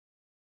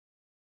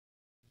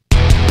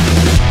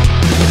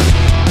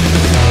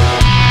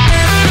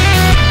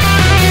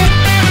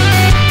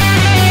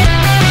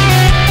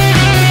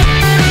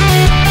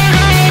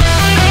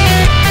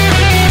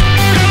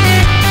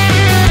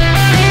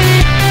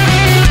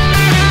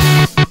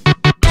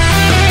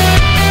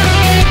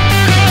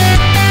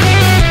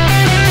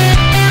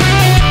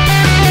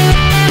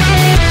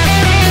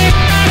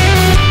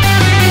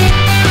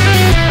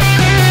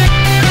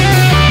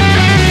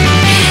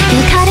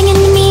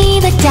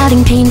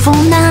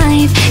painful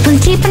knife,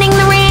 but deepening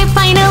the rape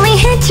finally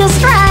hit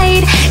just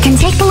right. Can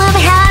take the love I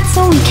had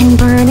so we can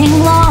burn and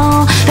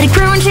glow, but it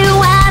grew into a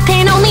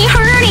weapon, only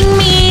hurting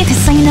me.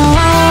 This I know.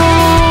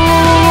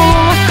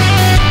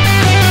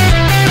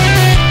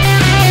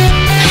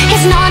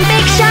 It's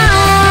non-fiction.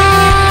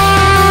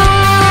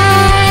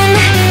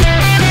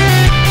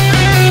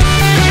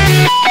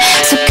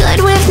 So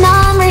good with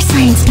numbers,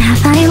 science,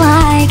 math I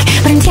like,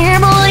 but I'm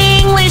terrible at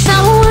English, so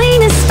I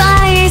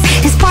despise.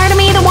 There's part of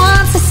me that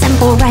wants a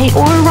simple right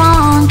or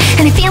wrong,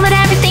 and I feel that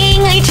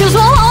everything I choose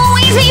will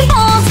always be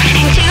false.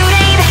 And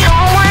today this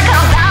whole work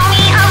about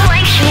me, a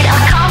blank sheet,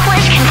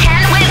 accomplished,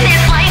 content with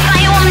this life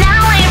I will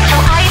now live.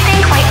 Till I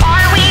think, why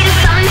are we to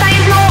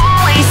sometimes know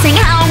always? Sing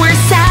how we're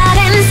sad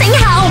and sing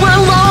how we're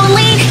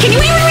lonely. Can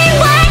you even read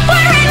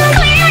blackboard written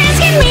clear as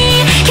can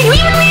be? Can you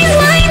even read his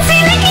lines,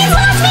 see that he's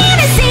lost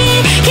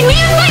fantasy? Can you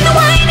even find the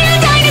one who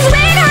died his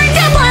red heart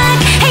to black?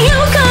 Hey, who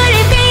could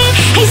it be?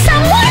 Hey,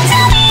 someone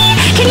tell me.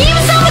 Can you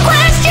even solve the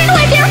question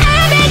with your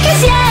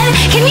abacus yet?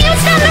 Can you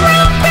stop the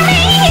rope from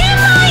hanging him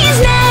by his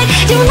neck?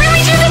 Do we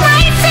really choose the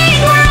right thing?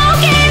 We're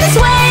okay this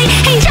way.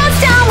 Hey, just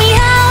tell me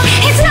how.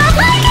 It's not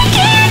like I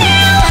can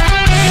now.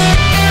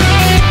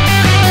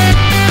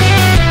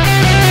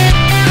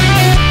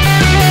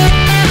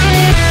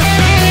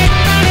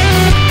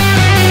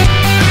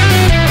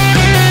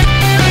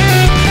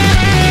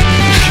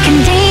 Can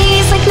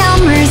days like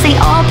numbers, they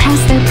all pass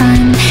their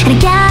prime, and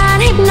again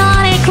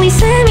hypnotically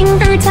swimming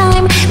through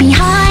time.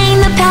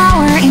 Behind the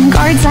power and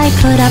guards I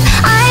put up,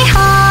 I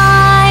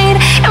hide,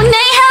 and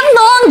they have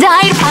long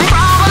died from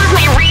problems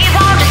my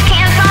resolve just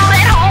can't solve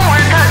it.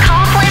 Homework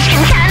accomplished,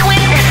 content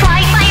with this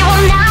life I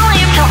will now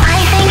live. Till I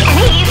think and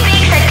he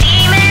speaks a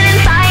demon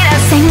inside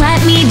us, saying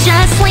let me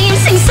just leave,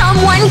 sing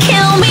someone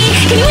kill me.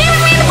 Can you even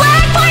read the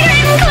blackboard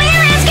written clear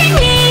as can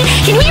be?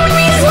 Can you even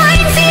read his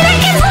lines, see that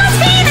kid's lost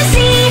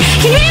fantasy?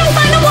 Can you even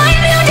find the one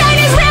who died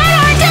his red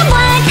heart to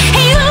black?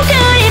 Hey, who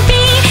could it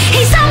be?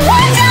 Hey,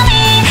 someone tell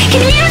me. Can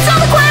you even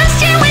solve the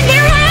question with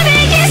your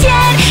abacus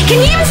yet? Can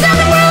you even stop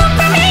the